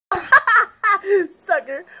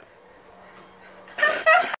Sucker.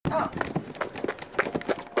 Oh.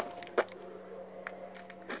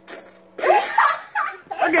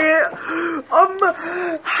 Okay.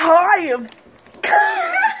 Hi.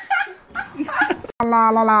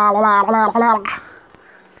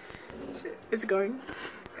 Is it going?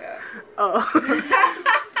 Yeah. Oh.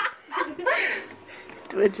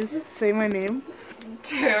 Do I just say my name?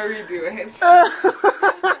 Terry, do it.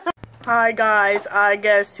 Hi guys, I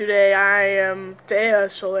guess today I am Tayah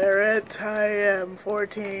Schleret. I am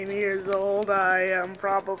 14 years old. I am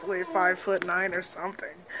probably 5'9" or something.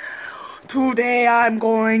 Today I'm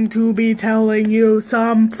going to be telling you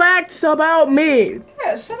some facts about me.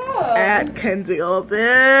 Yeah, shut up. At Kenzie all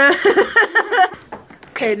day.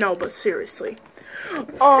 Okay, no, but seriously.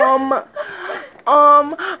 I'm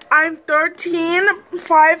 13,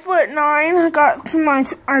 5'9". I got some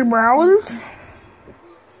nice eyebrows.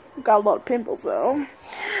 Got a lot of pimples though.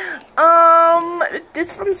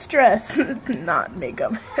 This from stress, not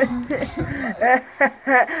makeup.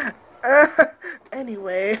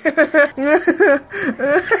 Anyway.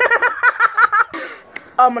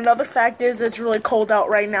 Another fact is it's really cold out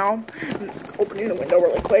right now. Opening the window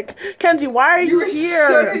really quick. Kenzie, why are you here?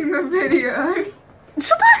 You were shutting the video.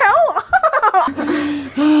 Shut the hell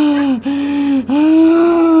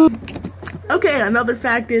up! Okay, another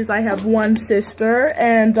fact is I have one sister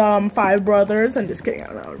and 5 brothers. I'm just kidding, I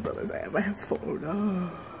don't know how many brothers I have. I have 4.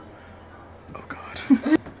 Oh god.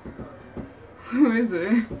 Who is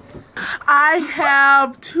it? I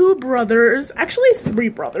have 2 brothers, actually 3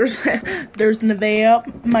 brothers. There's Nevaeh,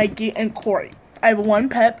 Mikey, and Corey. I have 1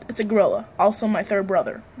 pet, it's a gorilla. Also my 3rd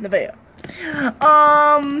brother, Nevaeh.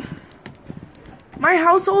 My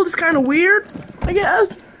household is kind of weird, I guess.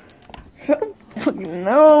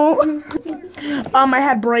 No. I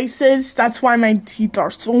had braces, that's why my teeth are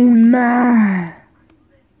so mad.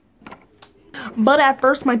 But at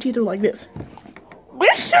first my teeth are like this.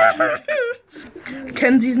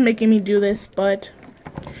 Kenzie's making me do this, but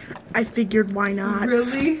I figured why not.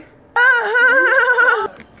 Really?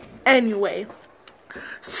 Anyway,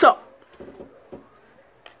 so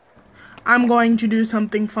I'm going to do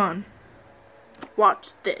something fun.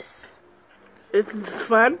 Watch this. It's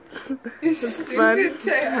fun. You're stupid,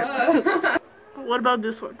 Tayah. What about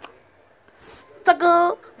this one?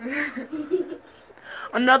 Sucker.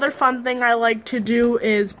 Another fun thing I like to do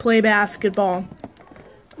is play basketball.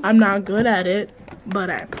 I'm not good at it, but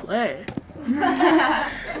I play.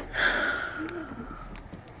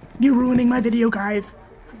 You're ruining my video, guys.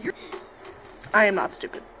 I am not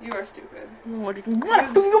stupid. You are stupid. What do you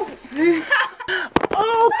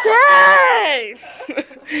Okay!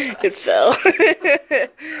 It fell.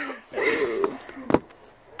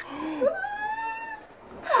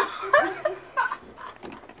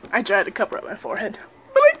 I tried to cover up my forehead,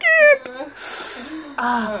 but I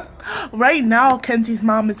can't. Right now, Kenzie's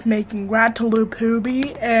mom is making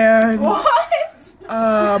ratatouille and What?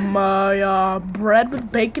 bread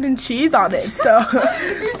with bacon and cheese on it. So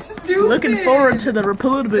You're stupid. looking forward to the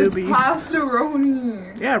ratatouille.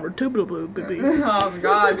 Pasta-roni. Yeah, ratatouille. Oh my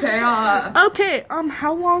god, Tayah. Okay,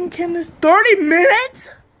 how long can this? 30 minutes?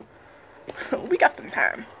 We got some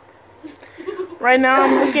time. Right now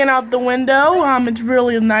I'm looking out the window. It's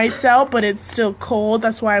really nice out, but it's still cold.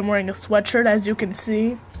 That's why I'm wearing a sweatshirt, as you can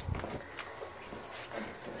see.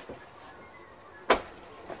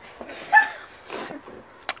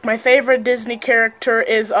 My favorite Disney character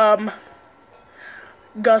is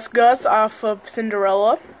Gus Gus off of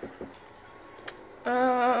Cinderella.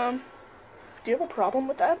 Do you have a problem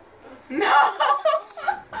with that? No.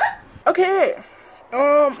 Okay.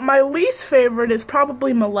 My least favorite is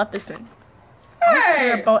probably Maleficent. I don't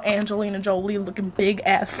care about Angelina Jolie looking big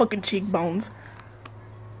ass fucking cheekbones.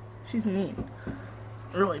 She's mean.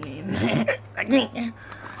 Really mean. Like me.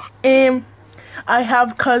 I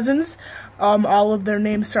have cousins. All of their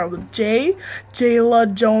names start with J.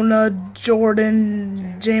 Jayla, Jonah,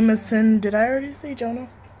 Jordan, Jameson. Did I already say Jonah?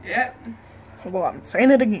 Yep. Well, I'm saying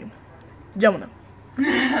it again. Jonah.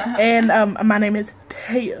 And my name is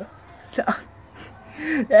Tayah. So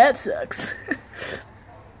that sucks.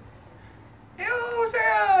 Ew,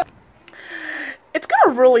 Tayah. It's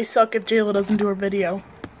gonna really suck if Jayla doesn't do her video.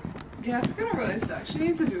 Yeah, it's gonna really suck. She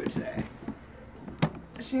needs to do it today.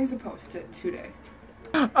 She needs to post it today.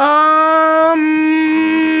 But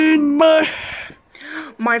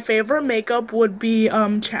my favorite makeup would be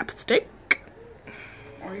chapstick.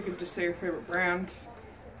 Or you could just say your favorite brand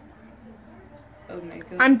of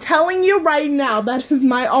makeup. I'm telling you right now, that is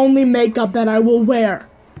my only makeup that I will wear.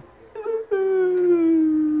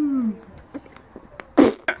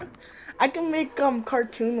 I can make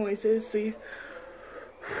cartoon noises, see.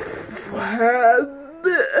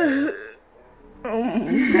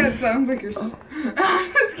 That sounds like you're.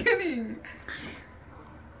 I'm just kidding.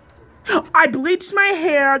 I bleached my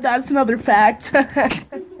hair. That's another fact. Looks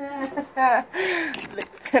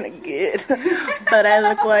kind of good, but I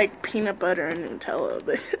look like peanut butter and Nutella.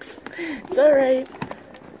 But it's all right.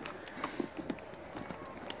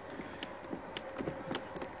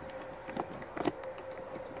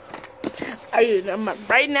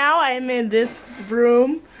 Right now, I'm in this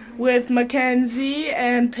room with Mackenzie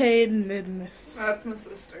and Peyton Midness. That's my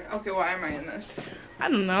sister. Okay, why am I in this? I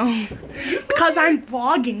don't know. Because I'm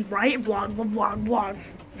vlogging, right? Vlog.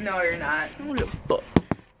 No, you're not.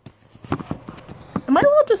 Am I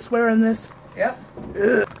allowed to swear in this? Yep.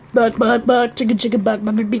 Buck, chicka, buck,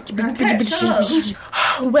 bitch.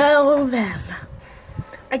 Well then,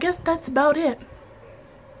 I guess that's about it.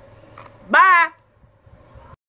 Bye.